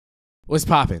What's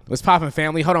poppin'? What's poppin',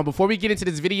 family? Hold on, before we get into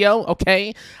this video,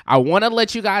 okay, I want to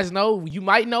let you guys know, you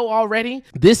might know already,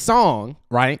 this song,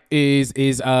 right, is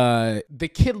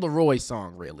the Kid LAROI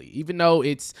song, really. Even though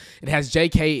it has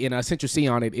JK and Central C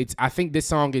on it, I think this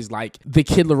song is like the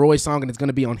Kid LAROI song, and it's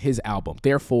gonna be on his album.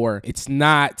 Therefore, it's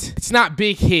not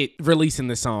Big Hit releasing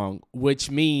the song,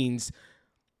 which means,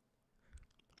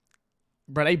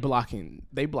 bro, they blocking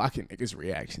niggas'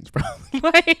 reactions, bro.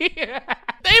 Like,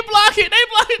 they blocking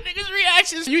niggas'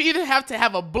 reactions. You either have to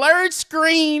have a blurred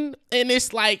screen, and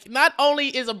it's like, not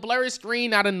only is a blurred screen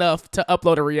not enough to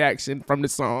upload a reaction from the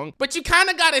song, but you kind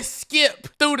of gotta skip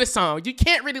through the song. You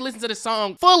can't really listen to the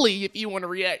song fully if you want to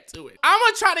react to it. I'm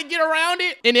gonna try to get around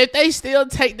it, and if they still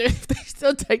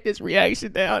take this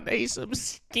reaction down, they some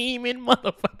scheming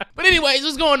motherfucker. But anyways,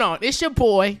 what's going on? It's your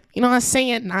boy, you know what I'm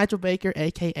saying, Nigel Baker,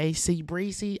 aka C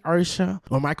Breezy, Ursha,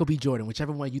 or Michael B. Jordan,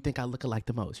 whichever one you think I look alike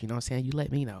the most. You know what I'm saying? You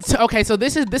let me know. So, okay, so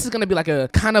this is gonna be like a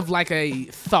kind of like a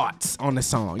thoughts on the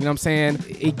song. You know what I'm saying?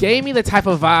 It gave me the type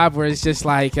of vibe where it's just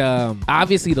like,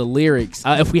 obviously the lyrics.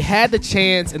 If we had the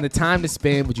chance and the time to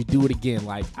spend, would you do it again?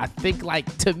 Like, I think,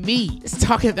 like, to me, it's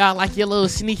talking about like your little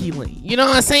sneaky link. You know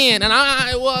what I'm saying? And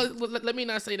let me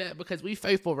not say that, because we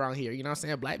faithful around here. You know what I'm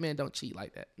saying? Black men don't cheat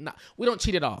like that. No, we don't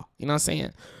cheat at all. You know what I'm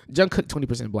saying? Jung Kook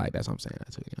 20% black. That's what I'm saying.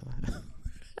 That's what, you know.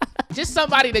 Just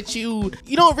somebody that you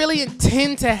don't really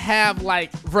intend to have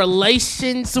like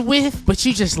relations with, but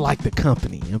you just like the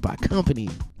company. And by company,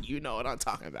 you know what I'm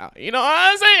talking about. You know what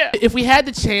I'm saying? If we had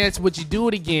the chance, would you do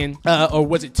it again? Or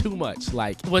was it too much?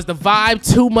 Like, was the vibe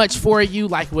too much for you?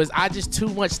 Like, was I just too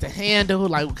much to handle?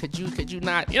 Like, could you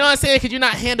not, you know what I'm saying? Could you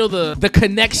not handle the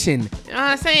connection? You know what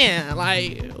I'm saying?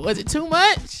 Like, was it too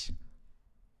much?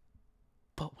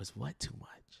 But was what too much?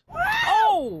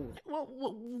 Oh,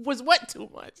 was what too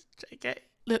much, JK?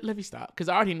 Let me stop, because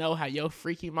I already know how your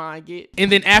freaky mind get.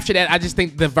 And then after that, I just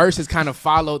think the verses kind of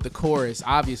followed the chorus,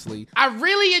 obviously. I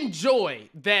really enjoy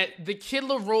that the Kid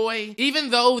LAROI, even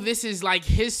though this is like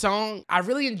his song, I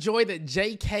really enjoy that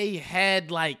JK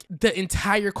had like the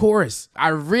entire chorus. I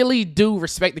really do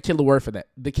respect the Kid LAROI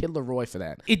for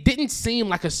that. It didn't seem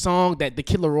like a song that the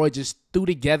Kid LAROI just threw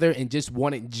together and just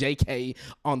wanted JK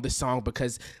on the song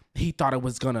because he thought it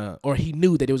was gonna, or he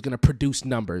knew that it was gonna produce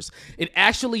numbers. It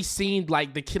actually seemed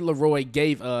like the Kid LAROI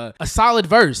gave a solid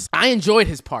verse. I enjoyed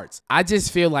his parts. I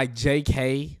just feel like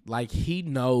JK, like, he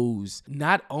knows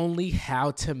not only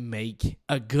how to make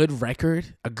a good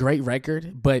record, a great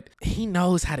record, but he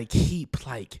knows how to keep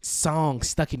like songs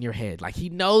stuck in your head. Like, he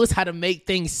knows how to make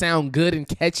things sound good and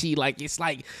catchy. Like, it's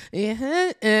like,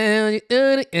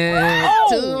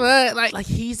 like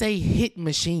he's a hit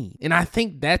machine. And I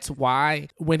think that's why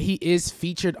when he is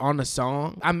featured on the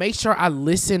song, I make sure I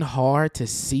listen hard to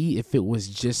see if it was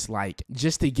just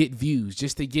to get views,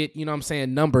 just to get, you know what I'm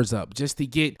saying, numbers up, just to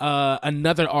get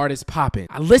another artist popping.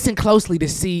 I listen closely to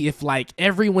see if like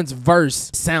everyone's verse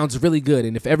sounds really good,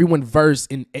 and if everyone's verse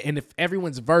and if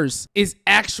everyone's verse is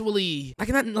actually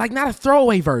not a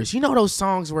throwaway verse. You know those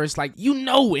songs where it's like, you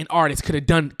know, an artist could have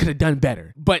done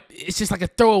better, but it's just like a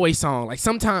throwaway song. Like,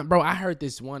 sometimes, bro, I heard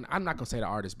this one, I'm not gonna say the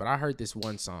artist, but I heard this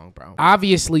one song, bro.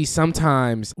 Obviously,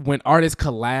 sometimes when artists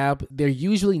collab, they're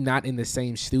usually not in the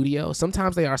same studio.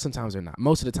 Sometimes they are, sometimes they're not.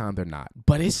 Most of the time they're not.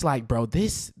 But it's like, bro,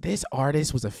 this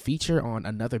artist was a feature on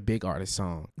another big artist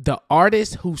song. The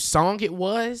artist whose song it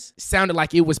was sounded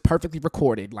like it was perfectly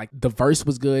recorded. Like, the verse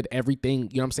was good, everything,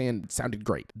 you know what I'm saying, it sounded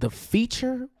great. The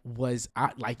feature was,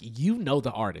 like, you know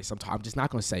the artist. I'm just not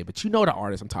gonna say, but you know the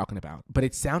artist I'm talking about. But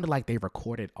it sounded like they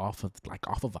recorded off of an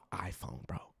iPhone,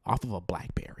 bro. Off of a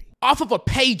BlackBerry, off of a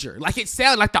pager. Like, it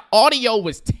sounded like the audio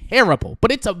was terrible,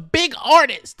 but it's a big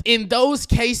artist. In those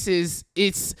cases,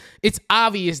 it's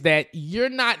obvious that you're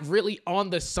not really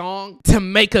on the song to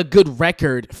make a good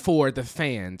record for the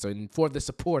fans and for the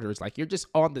supporters. Like, you're just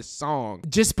on the song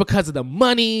just because of the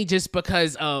money, just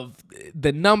because of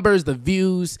the numbers, the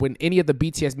views. When any of the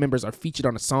BTS members are featured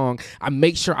on a song, I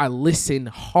make sure I listen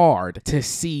hard to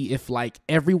see if like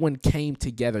everyone came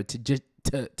together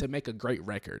to make a great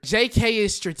record. JK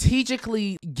is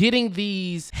strategically getting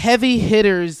these heavy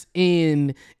hitters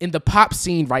in the pop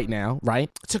scene right now, right?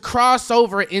 To cross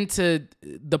over into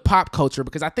the pop culture,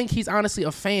 because I think he's honestly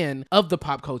a fan of the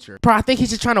pop culture. Bro, I think he's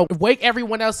just trying to wake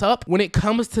everyone else up when it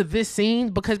comes to this scene,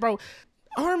 because, bro,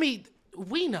 Army,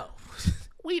 we know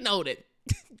that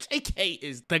JK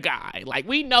is the guy. Like,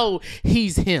 we know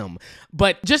he's him.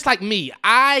 But just like me,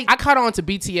 I caught on to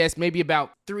BTS maybe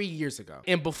about 3 years ago.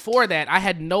 And before that, I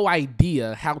had no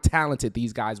idea how talented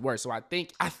these guys were. So I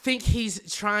think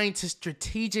he's trying to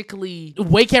strategically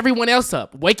wake everyone else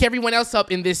up. Wake everyone else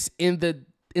up in the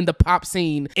in the pop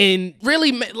scene and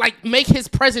really like make his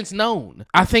presence known.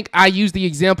 I think I use the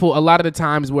example a lot of the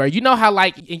times where, you know how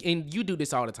like, and you do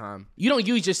this all the time, you don't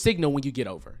use your signal when you get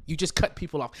over. You just cut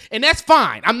people off, and that's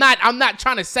fine. I'm not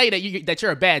trying to say that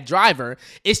you're a bad driver.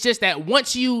 It's just that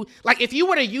once you, like, if you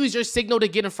were to use your signal to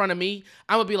get in front of me,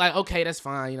 I'm gonna be like, okay, that's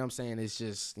fine. You know what I'm saying? It's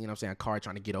just, you know what I'm saying, a car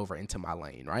trying to get over into my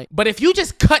lane, right? But if you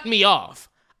just cut me off,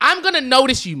 I'm gonna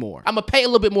notice you more. I'm gonna pay a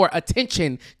little bit more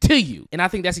attention to you. And I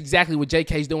think that's exactly what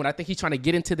JK's doing. I think he's trying to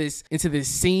get into this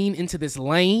scene, into this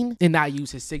lane, and not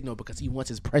use his signal because he wants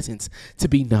his presence to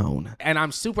be known. And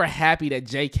I'm super happy that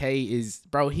JK is,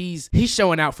 bro, he's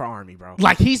showing out for ARMY, bro.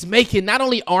 Like, he's making not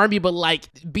only ARMY, but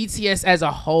like BTS as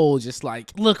a whole just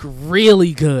like look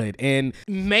really good. And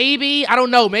maybe, I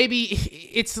don't know, maybe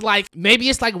it's like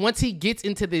once he gets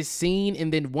into this scene,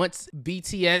 and then once they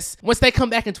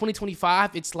come back in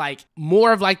 2025, it's like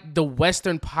more of like the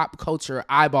Western pop culture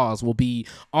eyeballs will be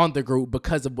on the group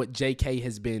because of what JK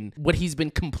has been, what he's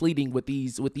been completing with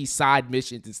these side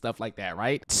missions and stuff like that,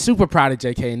 right? Super proud of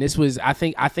JK, and this was, I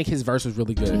think his verse was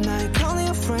really good.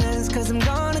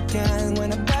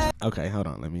 Okay, hold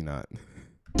on, let me not.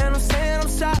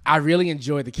 I really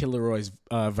enjoyed the Kid LAROI's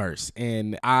verse,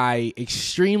 and I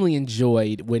extremely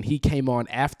enjoyed when he came on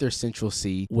after Central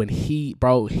C, when he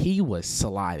was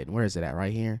sliding. Where is it at?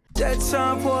 Right here?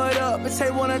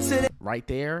 Right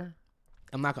there.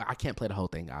 I can't play the whole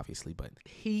thing, obviously, but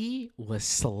he was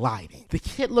sliding. The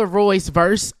Kid LAROI's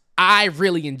verse, I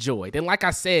really enjoyed. And like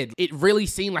I said, it really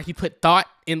seemed like he put thought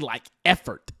and like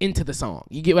effort into the song.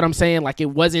 You get what I'm saying? Like, it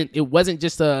wasn't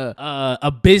just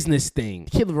a business thing.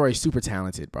 Kid LAROI is super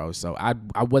talented, bro. So I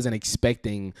wasn't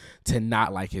expecting to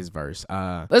not like his verse.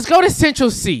 Let's go to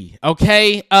Central C,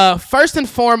 okay? First and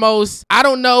foremost, I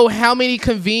don't know how many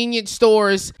convenience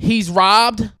stores he's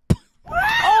robbed.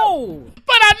 Oh,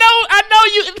 but I know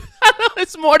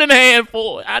it's more than a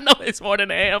handful. I know it's more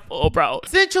than a handful, bro.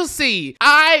 Central C,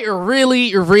 I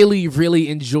really, really, really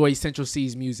enjoy Central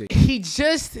C's music. He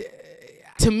just,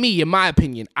 to me, in my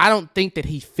opinion, I don't think that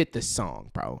he fit the song,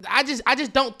 bro. I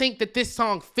just don't think that this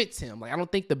song fits him. Like, I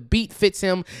don't think the beat fits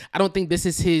him. I don't think this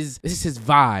is his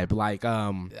vibe. Like,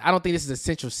 I don't think this is a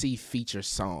Central C feature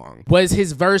song. Was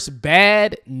his verse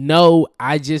bad? No,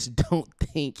 I just don't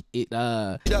think it,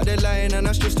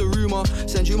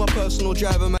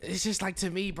 it's just like, to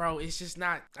me, bro, it's just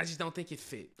not, I just don't think it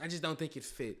fit.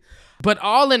 But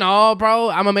all in all, bro,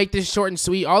 I'm gonna make this short and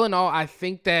sweet. All in all, I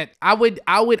think that I would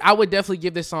definitely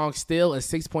give this song still a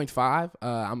 6.5.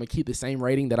 I'm gonna keep the same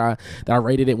rating that I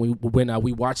rated it when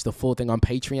we watched the full thing on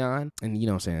Patreon. And you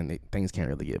know what I'm saying, things can't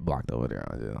really get blocked over there.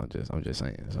 I'm just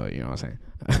saying. So you know what I'm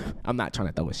saying. I'm not trying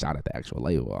to throw a shot at the actual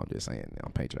label. I'm just saying,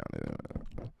 on Patreon.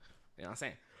 You know what I'm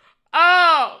saying?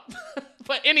 Oh,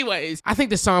 but anyways, I think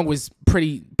the song was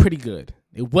pretty good.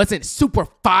 It wasn't super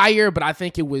fire, but I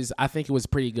think it was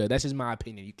pretty good. That's just my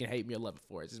opinion. You can hate me or love it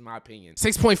for it. It's just my opinion.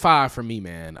 6.5 for me,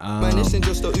 man.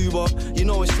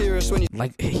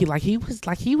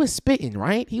 He was spitting,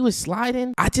 right? He was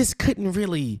sliding. I just couldn't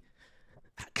really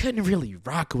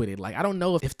rock with it. Like, I don't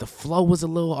know if the flow was a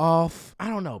little off. I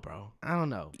don't know, bro. I don't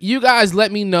know. You guys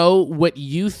let me know what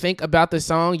you think about the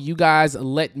song. You guys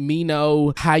let me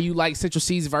know how you like Central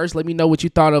C's verse. Let me know what you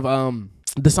thought of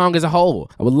the song as a whole.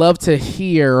 I would love to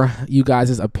hear you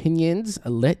guys' opinions.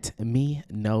 Let me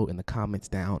know in the comments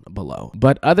down below.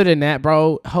 But other than that,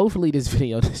 bro, hopefully this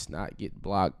video does not get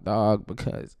blocked, dog,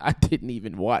 because I didn't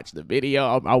even watch the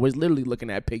video. I was literally looking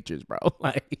at pictures, bro.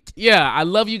 Like, yeah, I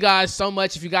love you guys so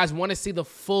much. If you guys want to see the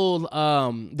full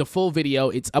video,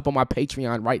 it's up on my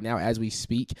Patreon right now as we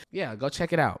speak. Yeah, go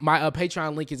check it out. My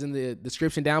Patreon link is in the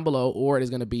description down below, or it is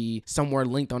going to be somewhere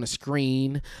linked on the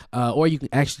screen, or you can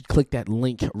actually click that link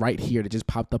right here that just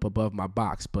popped up above my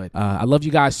box. But I love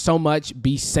you guys so much.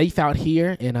 Be safe out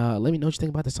here, and let me know what you think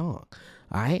about the song.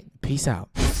 All right, peace out.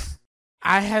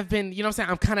 I have been, you know what I'm saying,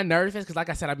 I'm kind of nervous because, like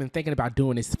I said, I've been thinking about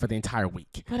doing this for the entire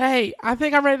week. But hey, I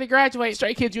think I'm ready to graduate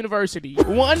Stray Kids University.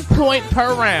 1 point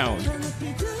per round.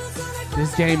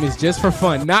 This game is just for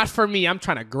fun, not for me. I'm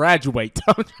trying to graduate.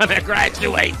 I'm trying to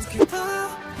graduate.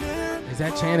 Is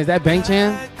that Chan? Is that Bang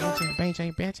Chan? Bang Chan, Bang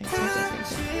Chan, Bang Chan, Bang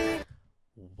Chan.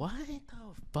 What the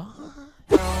fuck?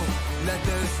 Let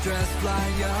the stress fly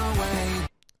away.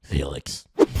 Felix.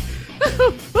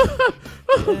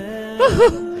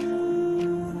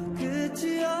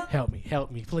 Help me,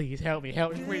 please. Help me,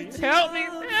 please. Help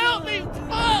me.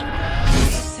 Fuck.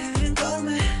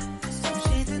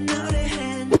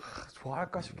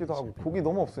 좋아할까 싶기도 하고 곡이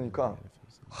너무 없으니까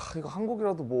이거 한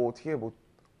곡이라도 뭐 어떻게 뭐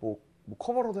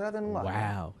커버라도 해야 되는 거 아니야?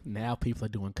 Wow, now people are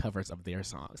doing covers of their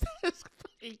songs. That's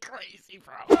fucking crazy,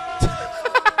 bro.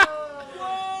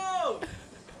 Whoa!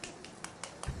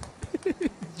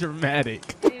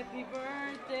 Dramatic. Happy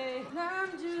birthday,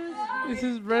 Namjoon. It's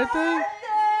his birthday?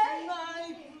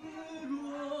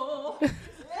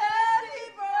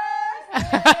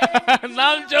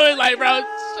 Namjoon is like, bro,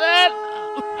 shut up.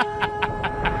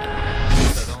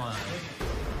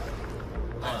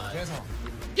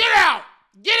 Get out!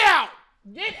 Get out!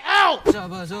 Get out!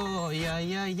 잡아줘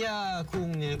야야야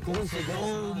 0106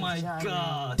 Oh my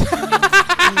god.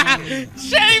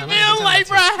 Shay feel like,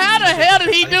 bro, how the hell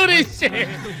did he do this shit?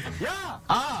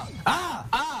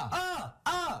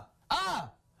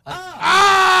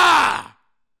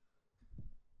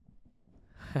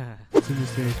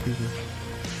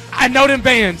 I know them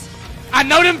bands. I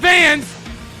know them bands.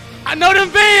 I know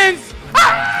them bands.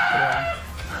 Ah!